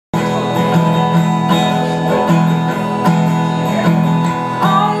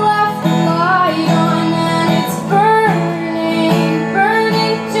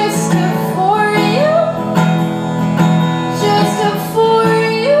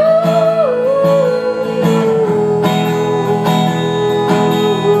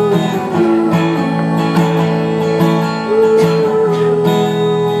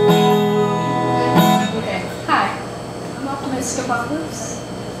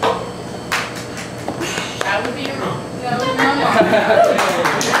Can't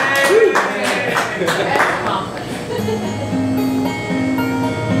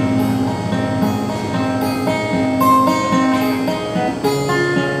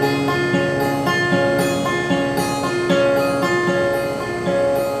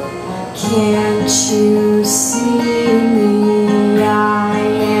you see me? I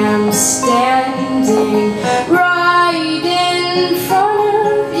am standing right in front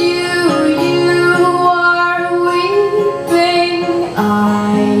of you. You are weeping.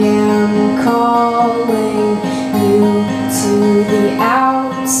 I am calling you to the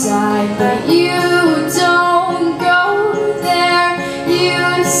outside, but you don't go there.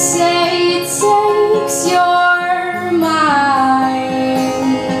 You say it takes your mind.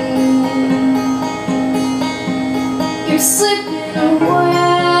 You're slipping away.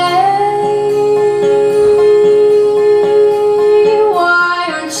 Why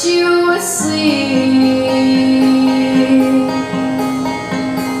aren't you asleep?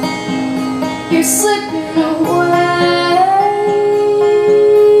 You're slipping away.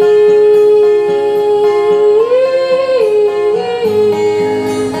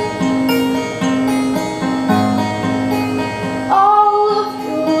 All of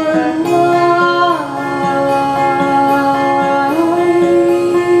your love.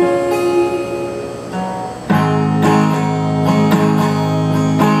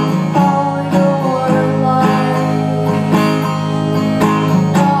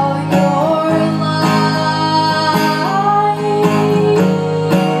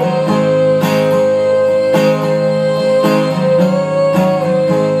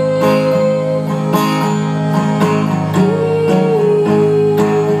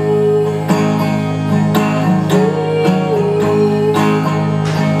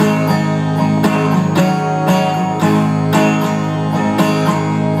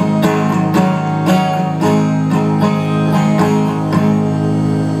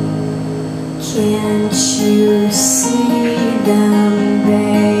 Can't you see them?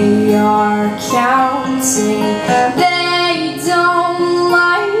 They are counting. They don't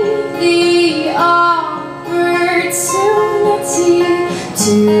like the opportunity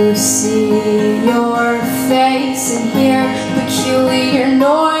to see your face and hear peculiar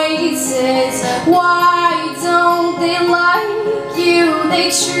noises. Why don't they like you? They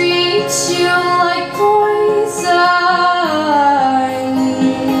treat you like poison.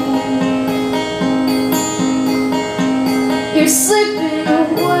 You're slipping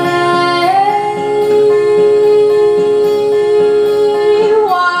away.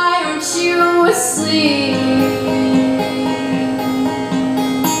 Why aren't you asleep?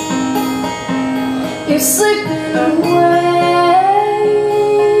 You're slipping away.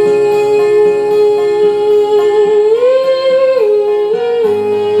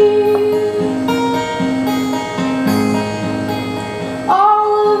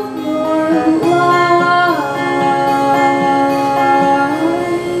 All of your life.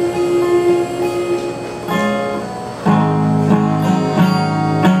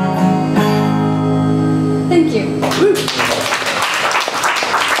 Thank you.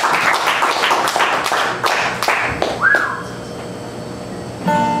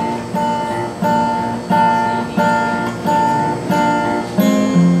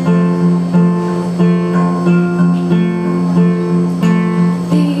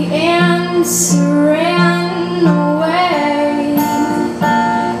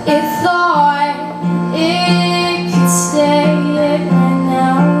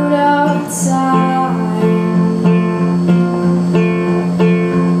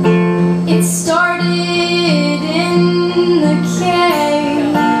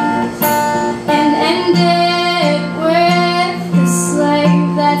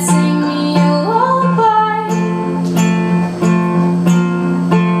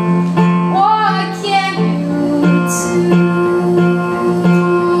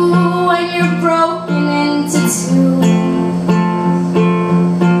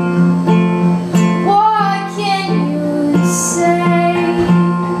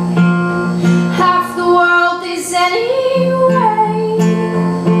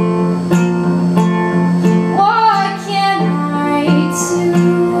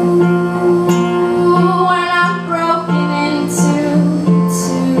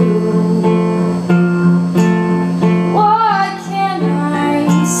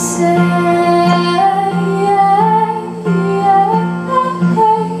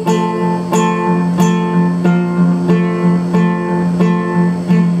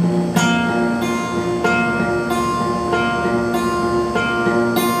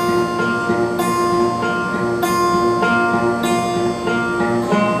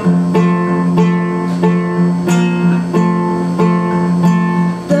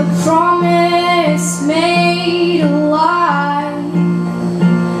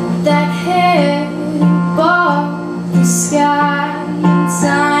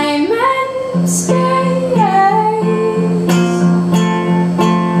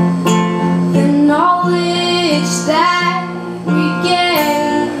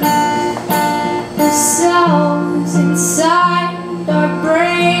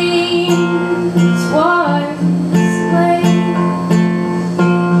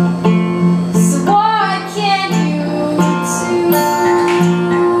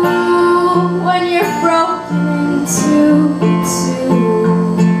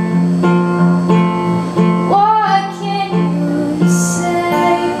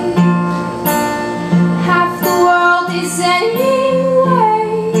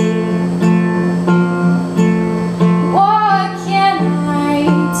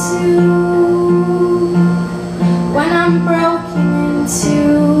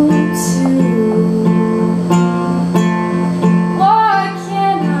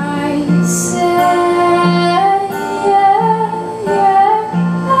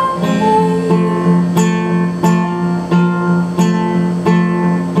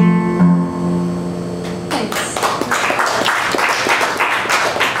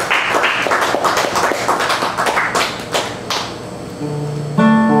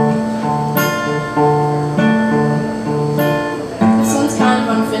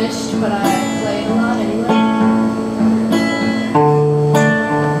 But I play it a lot anyway.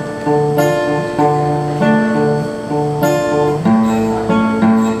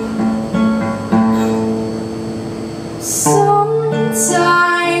 Sometimes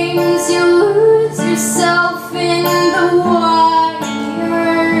you lose yourself in the wire.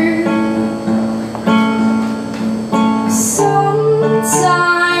 Sometimes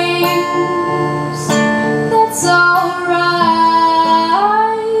that's alright.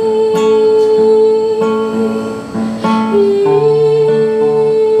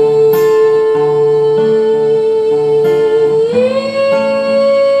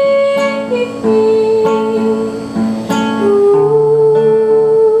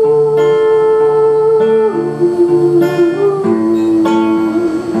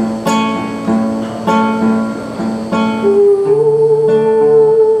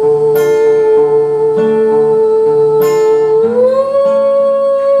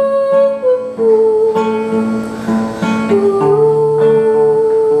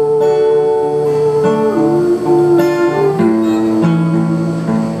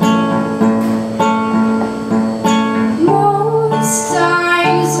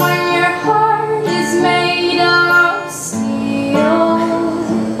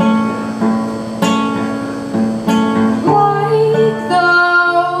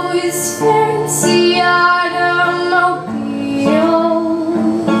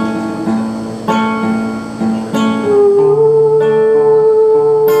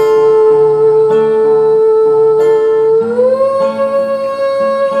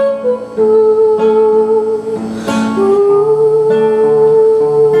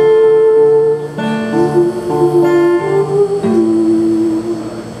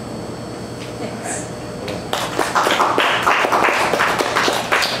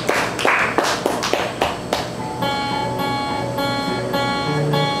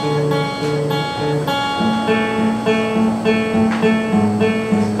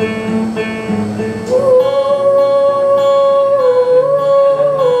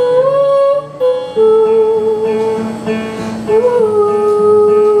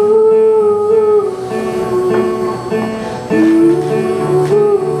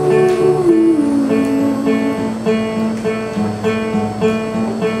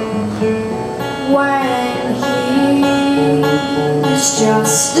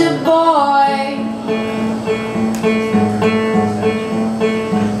 Just a boy,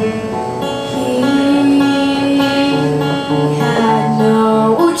 he had no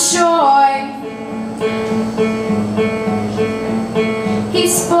choice. He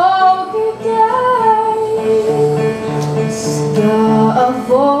spoke against the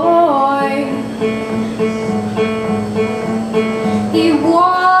void. He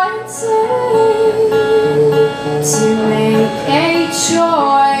wanted to make a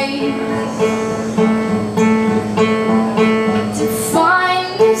choice, to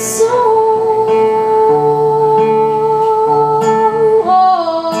find a soul,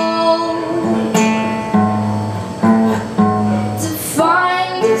 to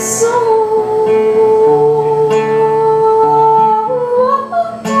find a soul.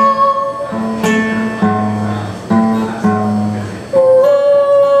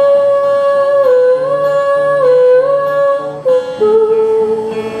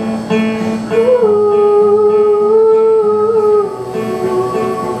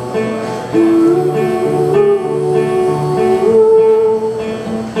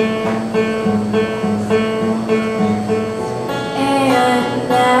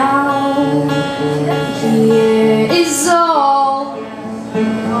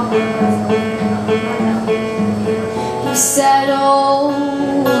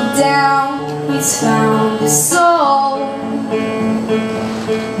 he's found his soul.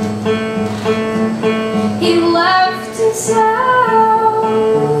 He left his house,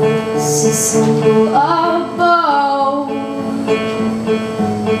 his humble abode.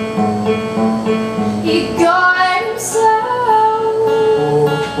 He got himself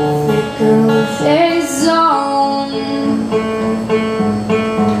a girl of his own.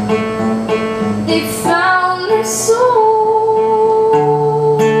 They found their soul.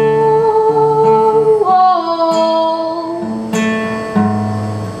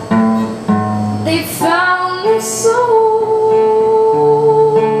 They found their soul.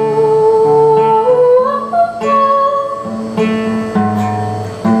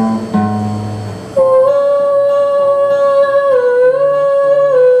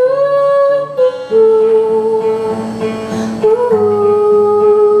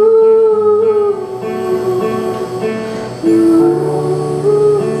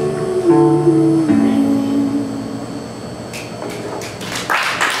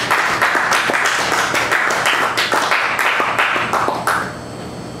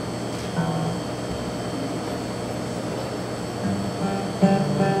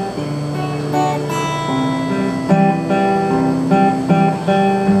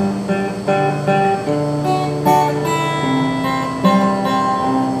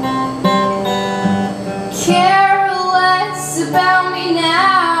 Careless about me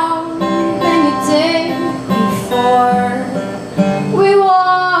now than you did before. We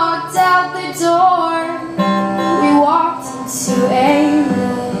walked out the door. We walked into a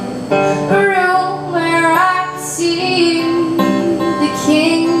room where I could see the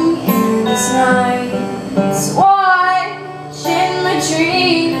king and his knights watching my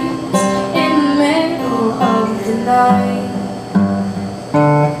dreams in the middle of the night.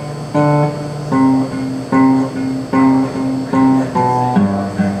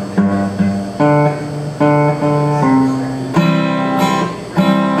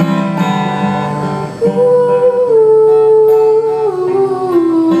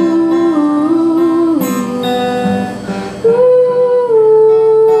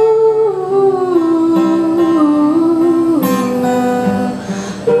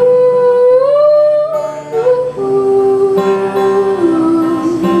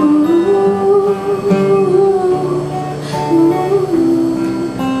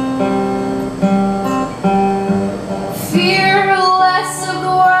 Fearless of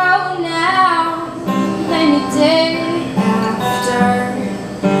the world now than you did after.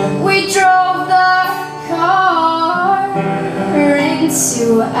 We drove the car into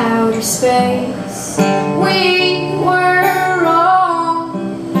outer space. We were wrong,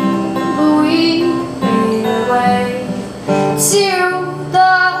 but we made our way to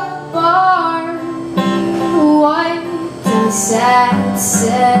the bar. What does that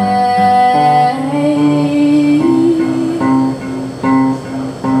say?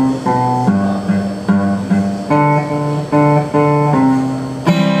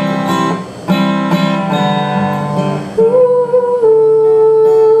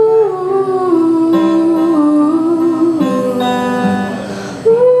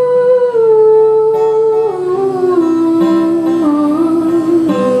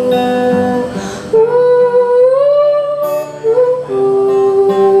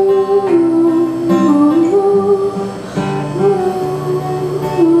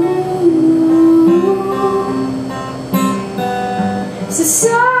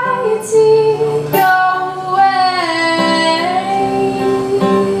 Society, go away.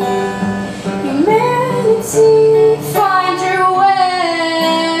 Humanity, find your way.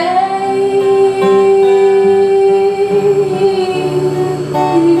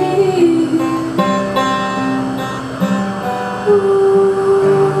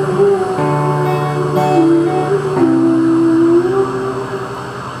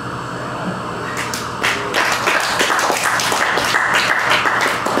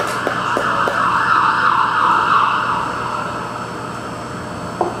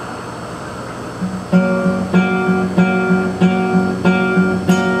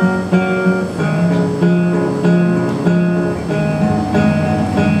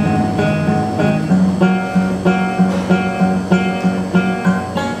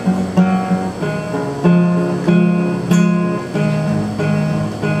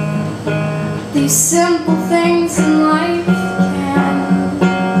 These simple things in life can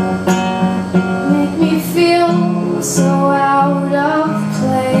make me feel so out of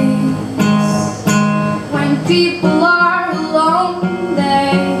place. When people are alone,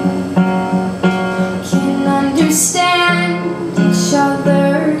 they can understand each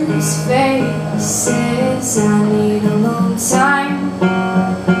other's faces. I need alone time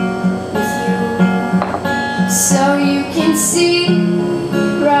with you.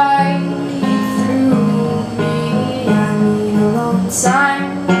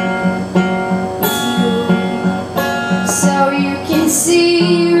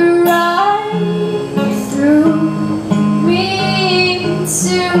 see right through me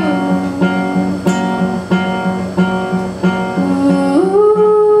too.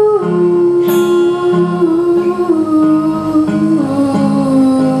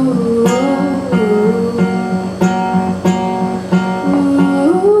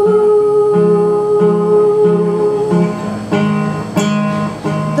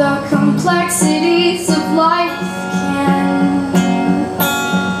 The complexities of life can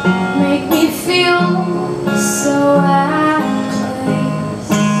make me feel so out of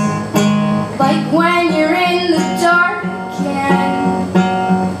place. Like when you're in the dark and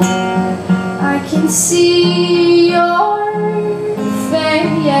I can see your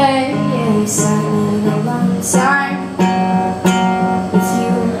face. I need a long time with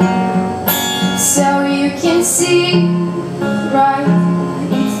you so you can see right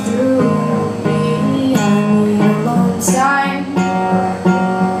through me. I need a long time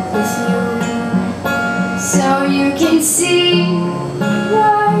with you so you can see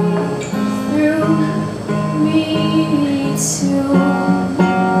right through me too.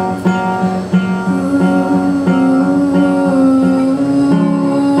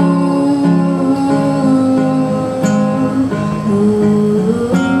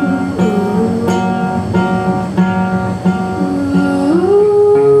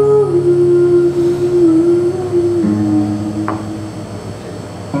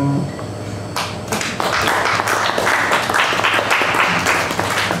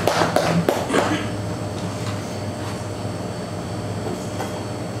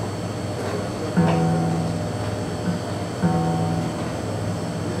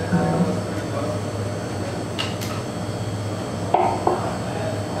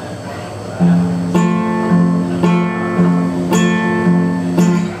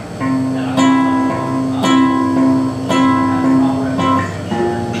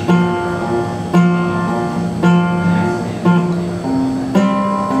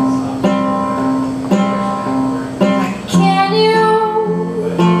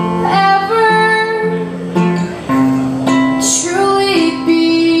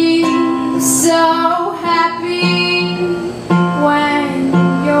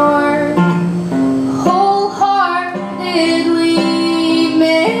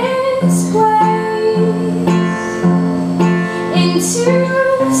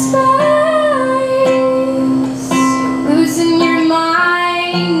 Losing your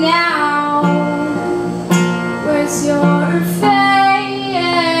mind now. Where's your face?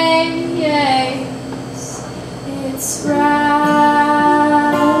 It's wrapped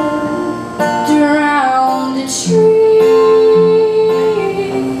around a tree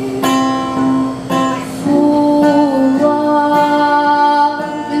full of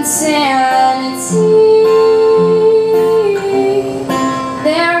insanity.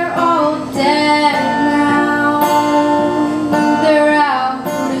 They're all dead now. They're out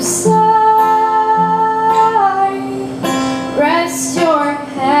of sight. Rest your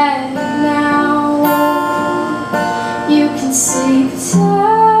head now. You can sleep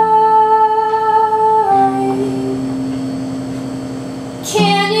tight.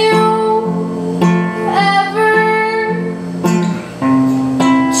 Can you ever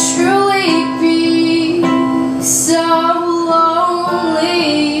truly be so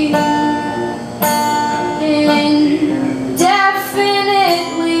lonely?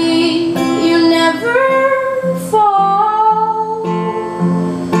 Indefinitely, you never fall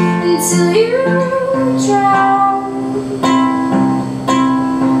until you drown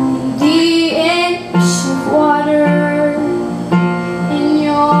in the inch of water in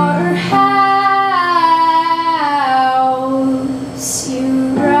your house. You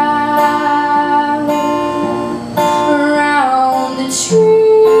wrap around the tree.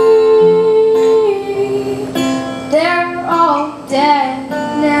 They're all dead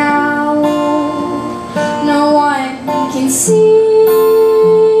now. No one can see.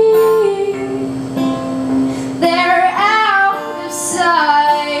 They're out of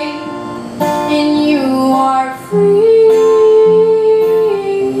sight, and you are free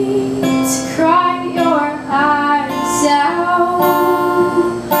to cry your eyes out.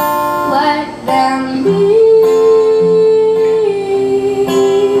 Let them be.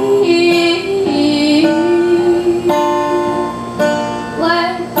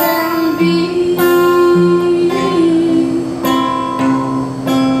 Let them be.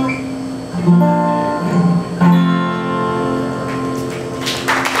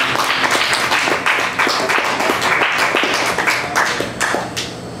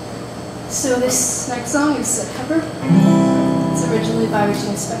 So this next song is a cover. It's originally by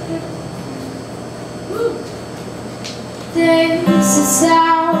Regina Spektor. Woo. this is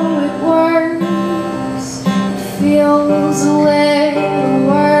how it works. It feels a little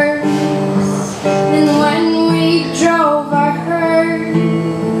worse than when we drove our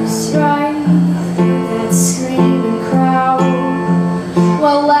hearse right through that screaming crowd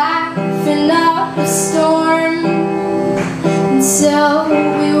while laughing up a storm until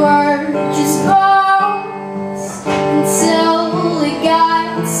we were just bones, until it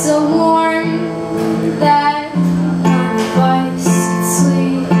got so warm that none of us could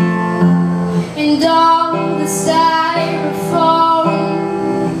sleep, and all the styrofoam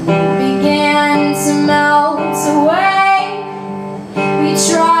began to melt away. We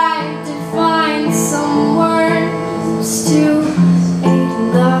tried to find some words to aid in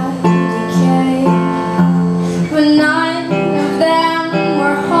the decay, but none of them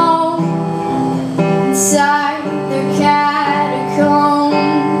were home inside their catacombs.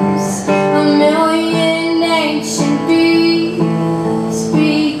 A million ancient bees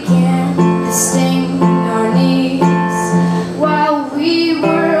began to sting our knees while we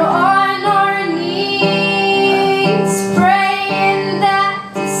were on our knees, praying that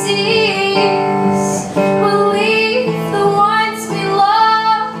disease would leave the ones we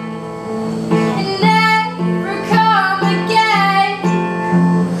love and never come again.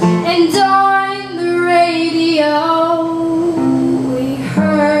 And on the radio we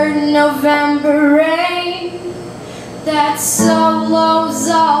heard November rain. That solo's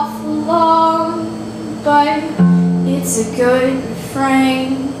awful long, but it's a good refrain.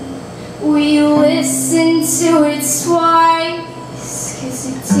 We listened to it twice 'cause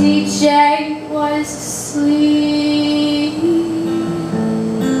the DJ was asleep.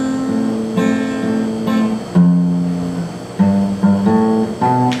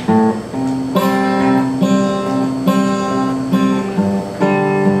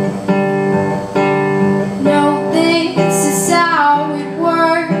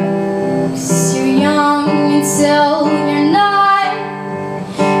 Until you're not,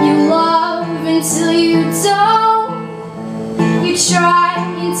 you love until you don't, you try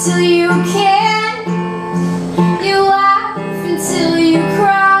until you can't, you laugh until you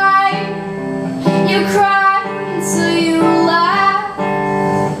cry until you laugh,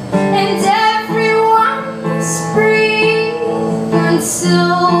 and everyone must breathe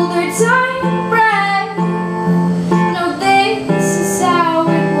until they're dying breath. No, this is how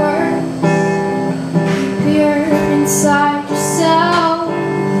it works. Inside yourself,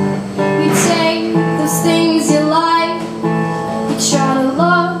 you take those things you like, you try to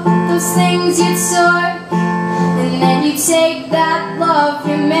love those things you took, and then you take that love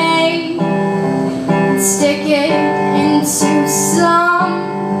you made and stick it into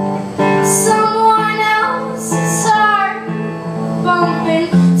someone else's heart, pumping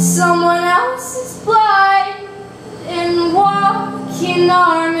someone else's blood, and walking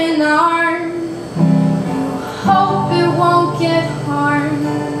arm in arm. Hope it won't get harmed,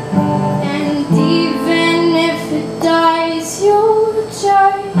 and even if it dies, you'll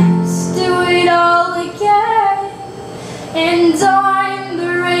just do it all again. And on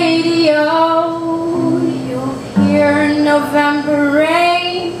the radio you'll hear November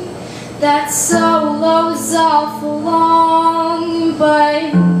rain. That solo's awful long, but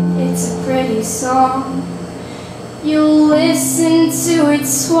it's a pretty song. You'll listen to it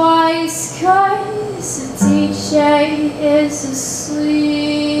twice 'cause the DJ is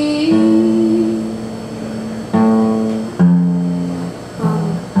asleep.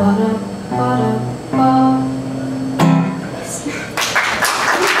 Ba-da-ba-da-ba.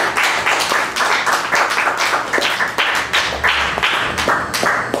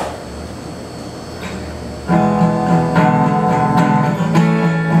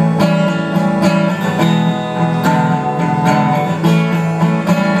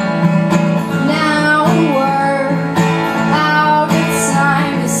 Now we're out of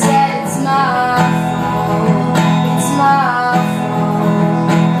time to set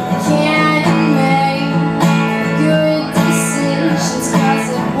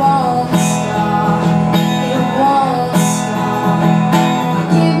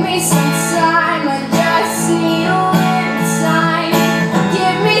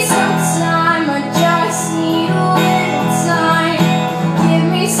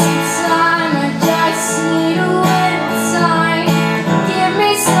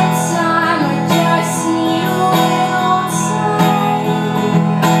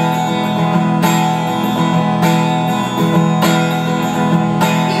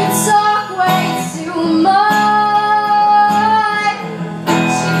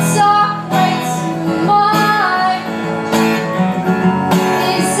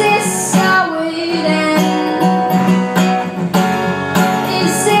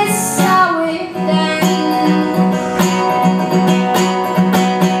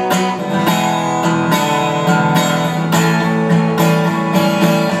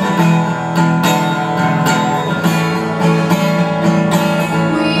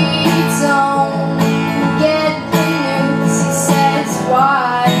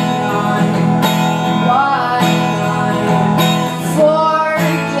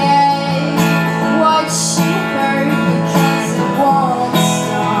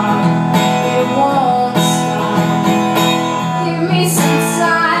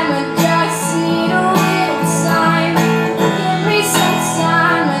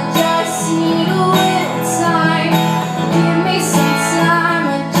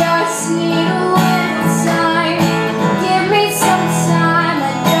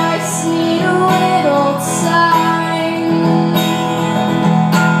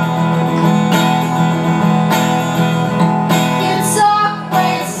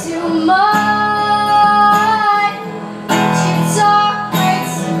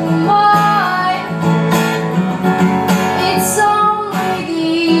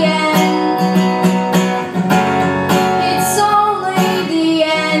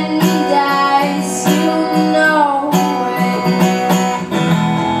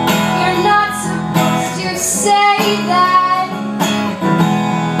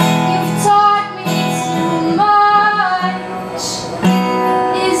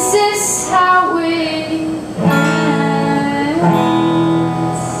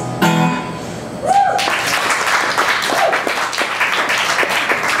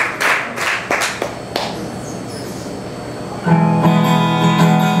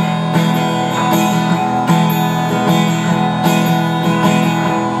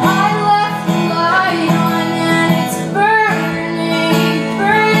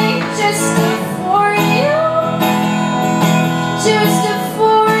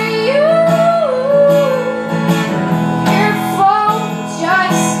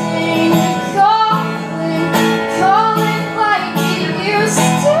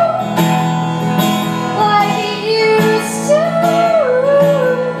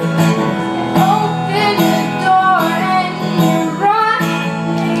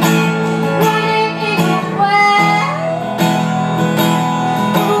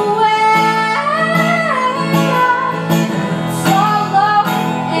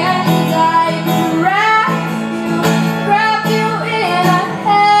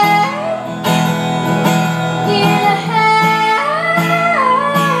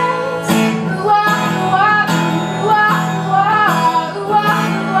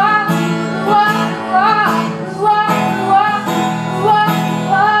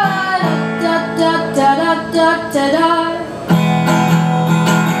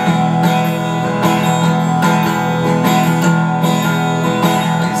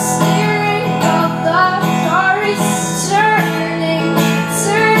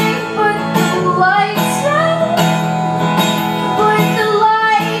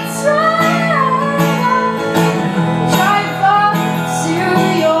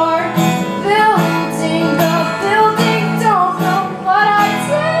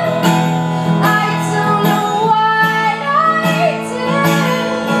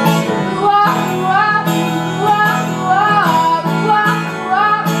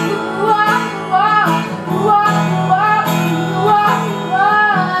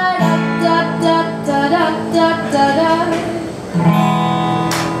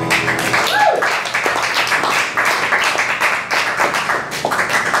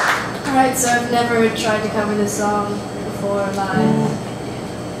Alright, so I've never tried to cover this song before live.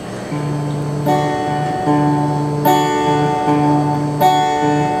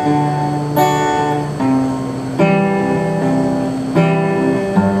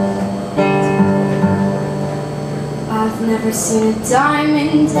 I've never seen a diamond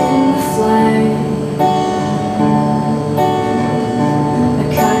in the flesh. I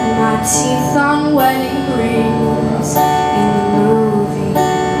cut my teeth on wedding rings in the movies,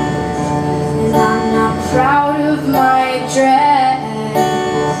 and I'm not proud of my dress.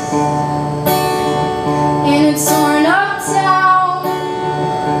 In a torn up town,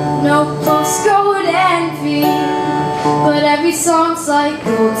 no postcode envy, but every song's like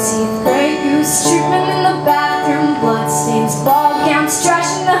gold teeth, grey goose treatment in the bathroom, bloodstains, ball gowns,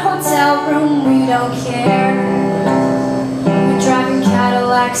 trash in the hotel room. We don't care. We're driving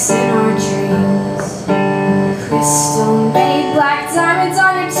Cadillacs in our dreams, crystal made black diamonds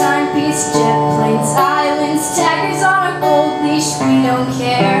on your timepiece, jet planes, islands, taggers on a gold leash. We don't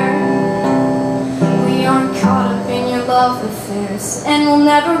care. We aren't caught up in your love affairs, and we'll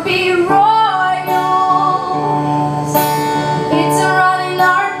never be royals. It's a run in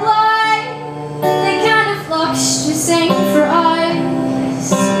our blood, the kind of flux just ain't for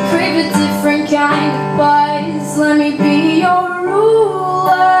us. Crave a different kind of buzz. Let me be your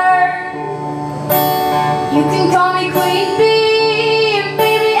ruler. You can call me Queen Bee, and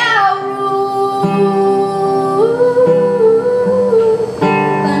baby I'll rule.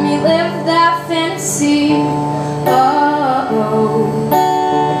 Let me live that fantasy.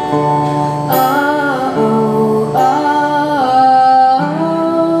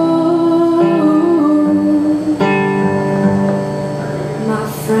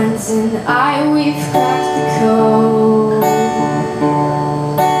 And we've cracked the code.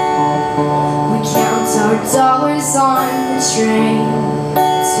 We count our dollars on the train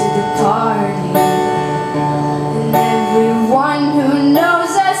to the party, and everyone who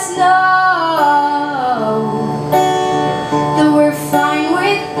knows us knows that we're fine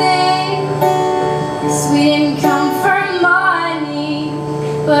with this. We didn't come for money,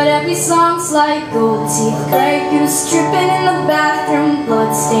 but every song's like gold teeth, grey goose dripping in the bathroom,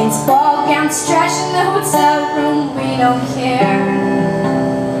 bloodstains, ball gowns, trash in the hotel room. We don't care.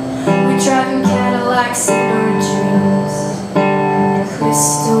 We're driving Cadillacs in our dreams,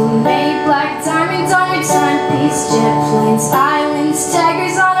 crystal made black diamonds on your timepiece, jet planes, islands,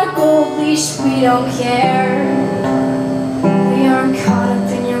 taggers on a gold leash. We don't care. We aren't caught up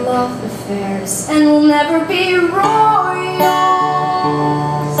in your love affairs, and we'll never be royals.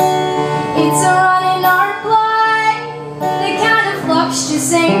 It's a run in our blood, the kind of flux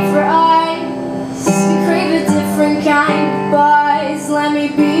just ain't for us. We crave a different kind of buzz. Let me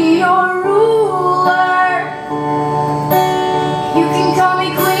be your ruler. You can call me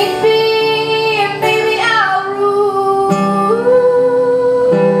Queen Bee, and baby I'll rule.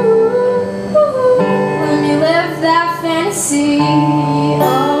 Let me live that fantasy. Oh,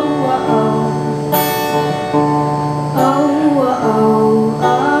 oh, oh. Oh, oh,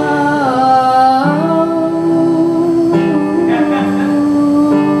 oh.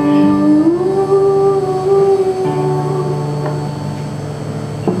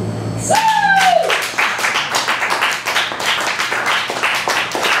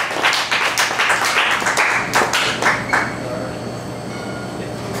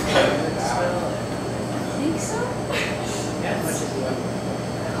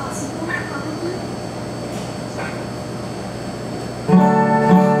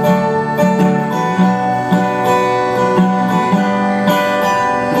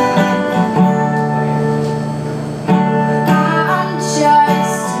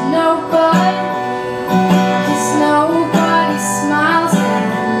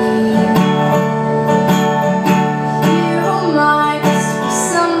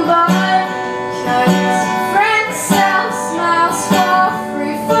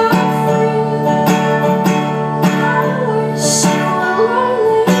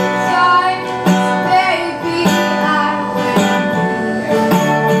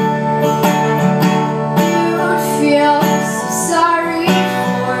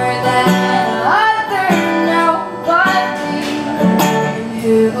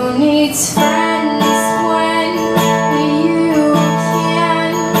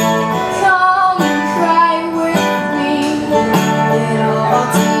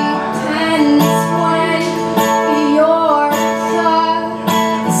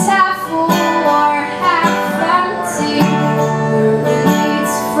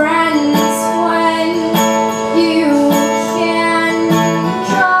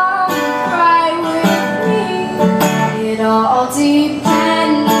 all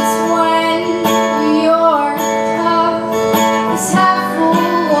depends when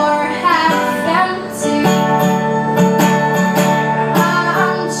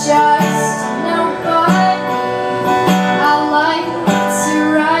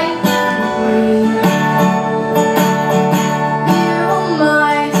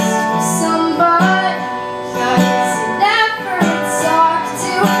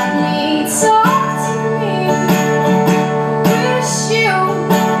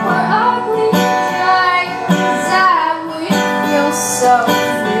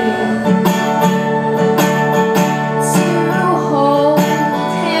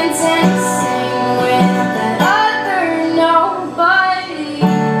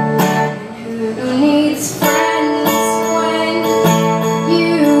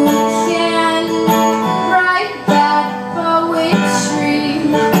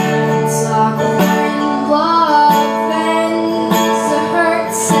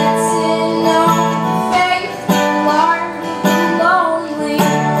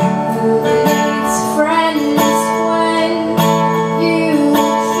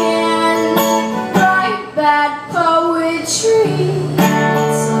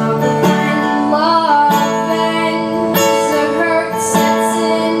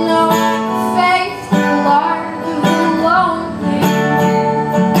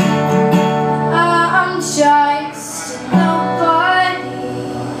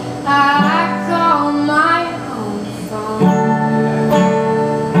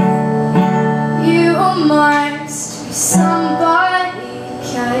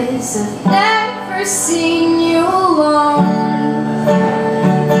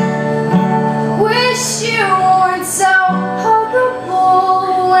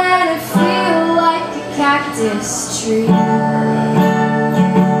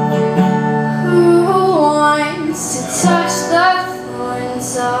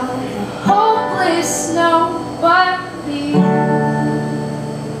but a hopeless nobody.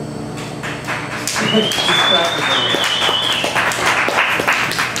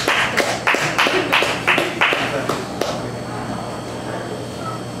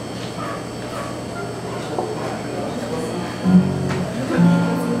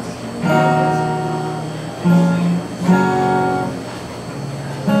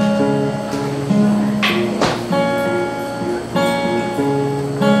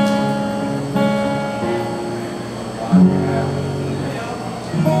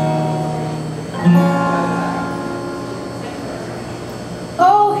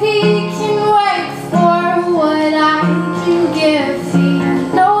 Oh, he can wait for what I can give. He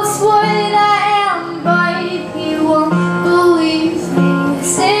knows what I am, but he won't believe me.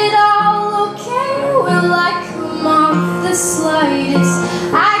 Is it all okay? Will I come off the slightest?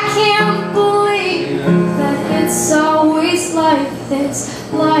 I can't believe that it's always like this,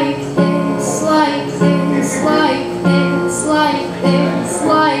 like this, like this, like this, like this,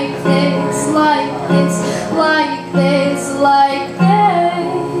 like this, like this, like this, like this.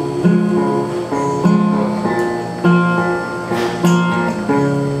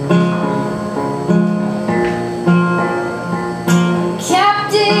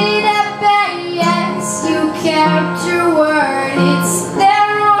 Kept it at bay, yes, you kept your word. It's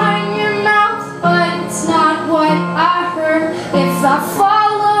there on your mouth, but it's not what I heard. If I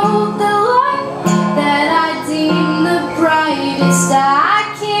follow the light that I deem the brightest,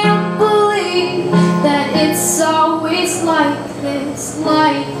 I can't believe that it's always like this,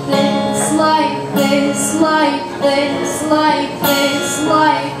 like this, like this, like this, like this,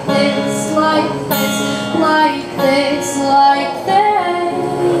 like this, like this, like this, like this.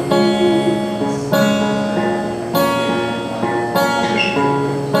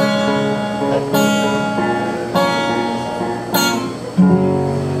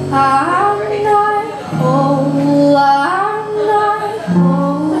 I'm not whole, I'm not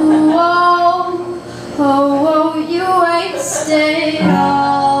whole, oh, oh, oh, you wasted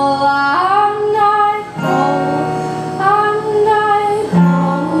all. I'm not whole, I'm not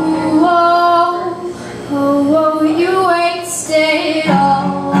whole, oh, oh, oh, you wasted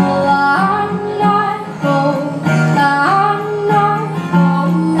all. I'm not whole, I'm not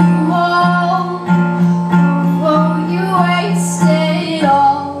whole, oh, oh, you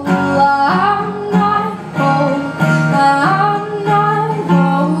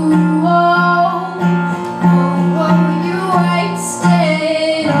wasted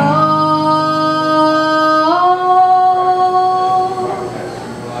all.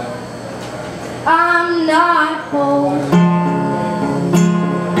 I'm not whole.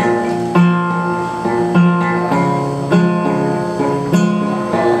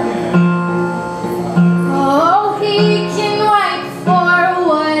 Oh, he can wait for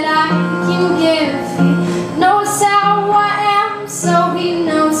what I can give. He knows how I am, so he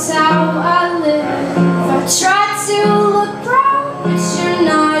knows how I live. If I try to look proud, but you're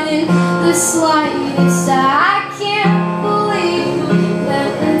not in the slightest, I can't believe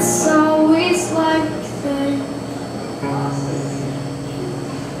that it's always like this.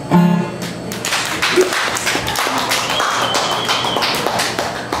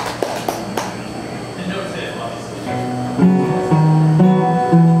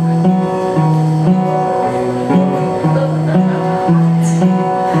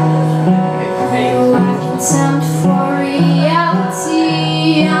 Sound for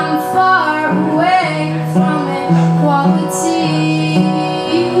reality, I'm far away from equality.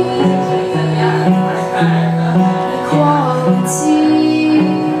 Equality.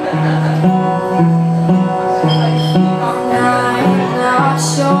 I'm not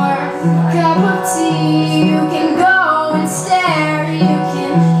sure, cup of tea. You can go and stare, you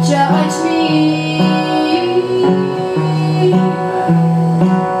can judge me.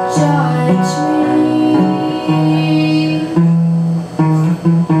 Judge me.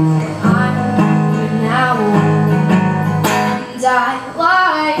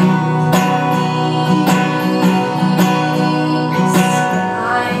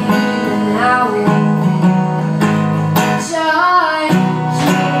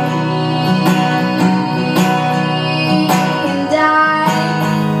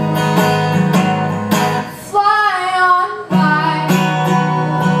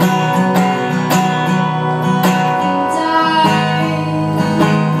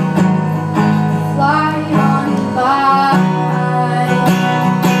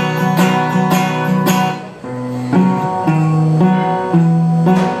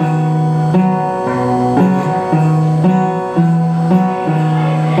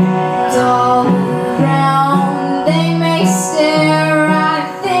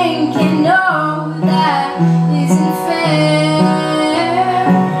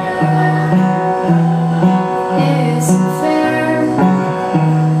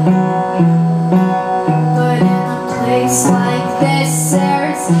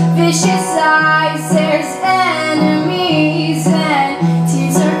 There's vicious eyes, there's enemies, and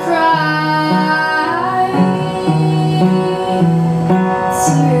tears are crying.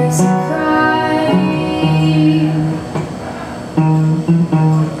 Tears are crying.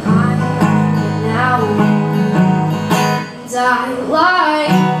 I'm now and I lie.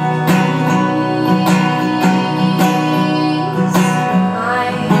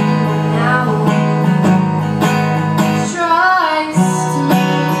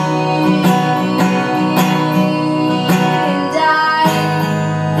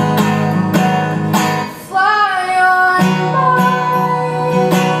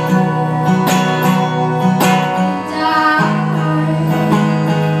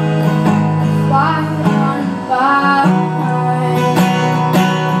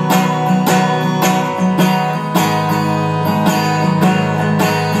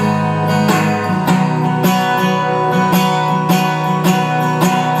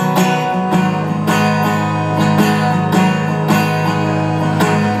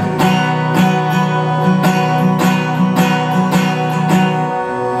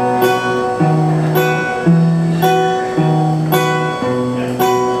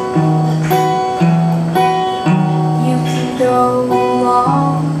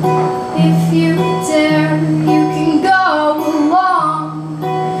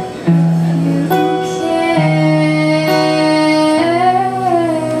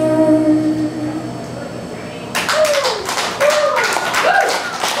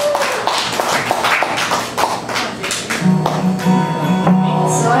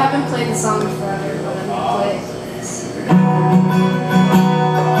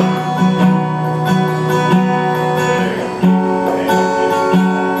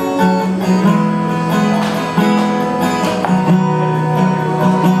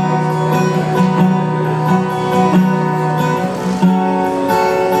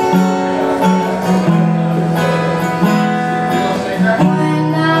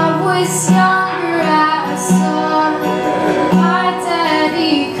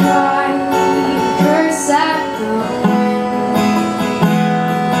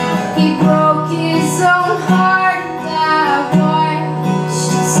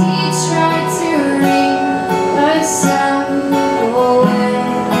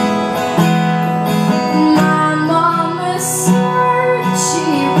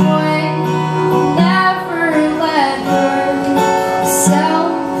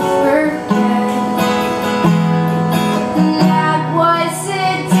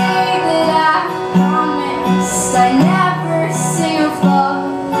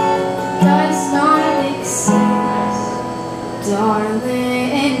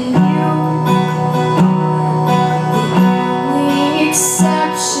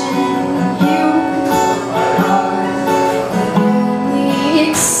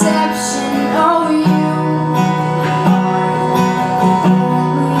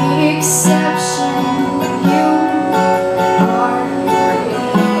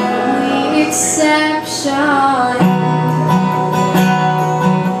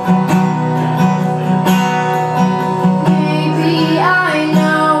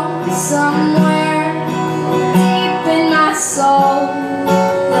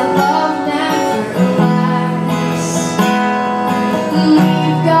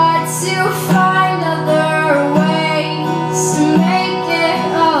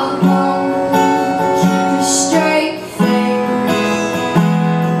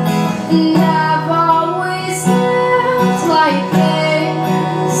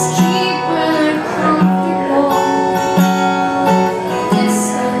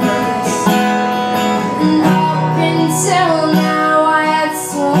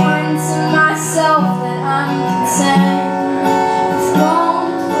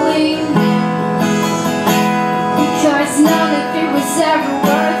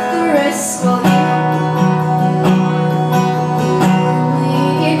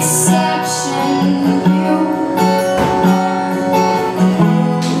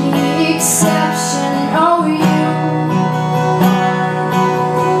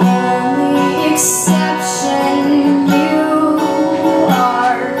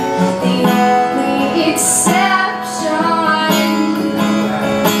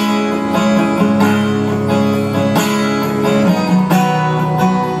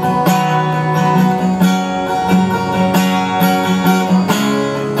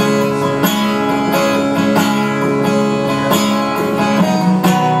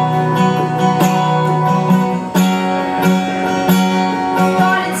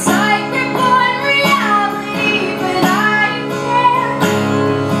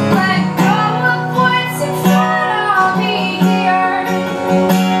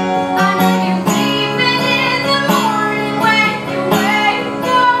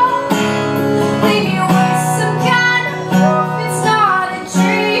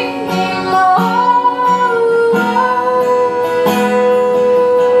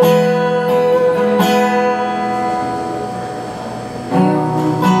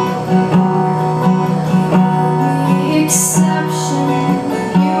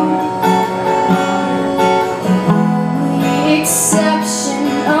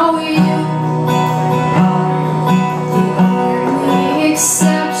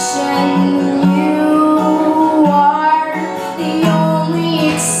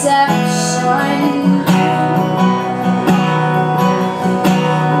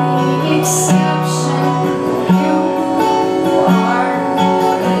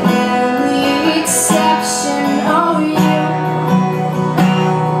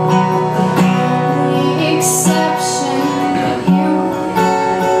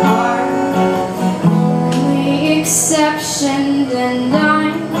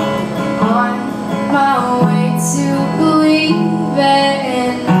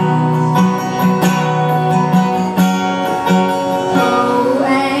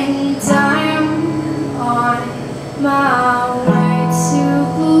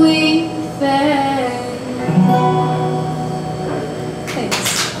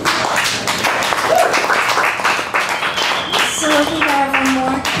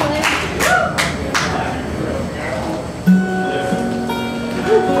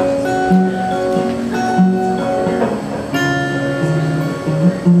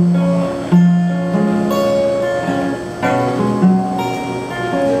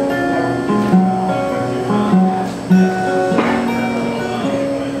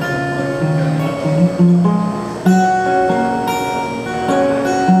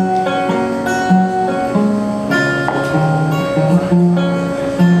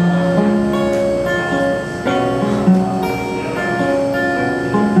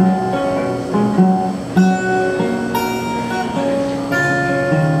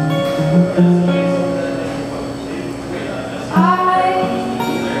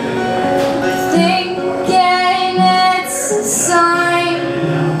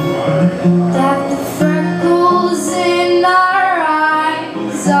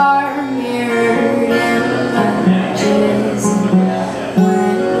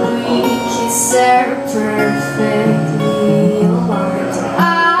 they're perfectly aligned.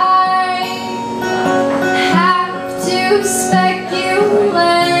 I have to speculate.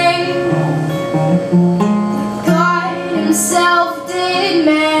 God himself did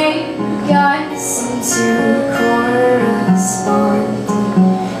make us into corresponding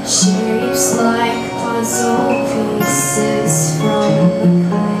shapes like puzzle pieces from the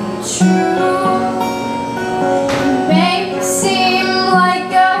clay. True, it may seem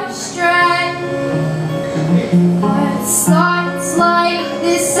like a stretch, but thoughts like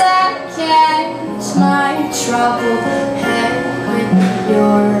this that catch my troubled head when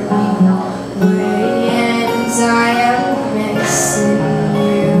you're away, and I am missing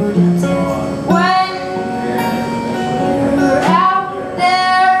you to death. When you're out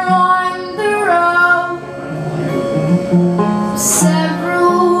there on the road,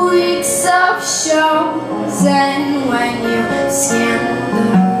 several weeks of shows, and when you scan the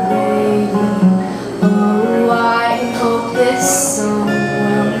radio, oh, I hope this song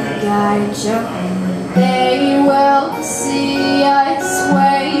will guide you. They will see us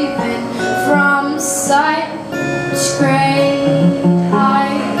waving from such great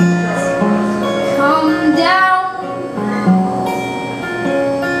heights. Come down,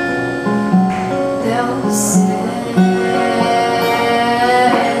 they'll say.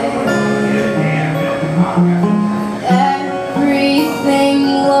 Everything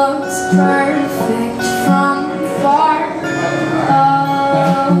looks perfect from far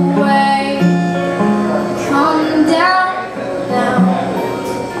away. Come down now,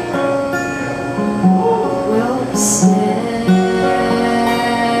 we'll stay.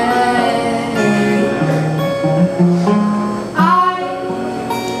 I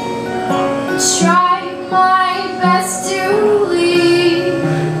tried my best to leave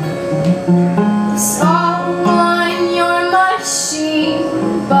this all on your machine,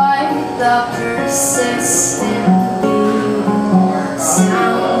 but the persistent beat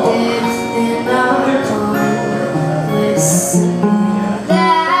sounded thin upon listening.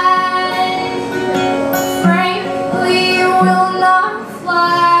 That frankly will not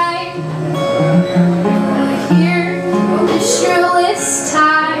fly. Hear the shrillest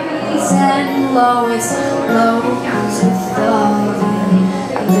highs and lowest lows of thought.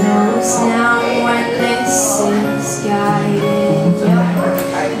 Knows now when this is guided you.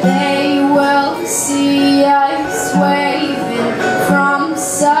 They will see us waving from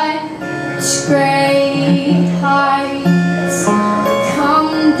such great heights.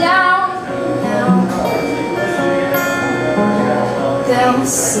 Come down now, they'll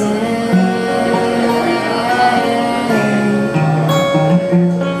say.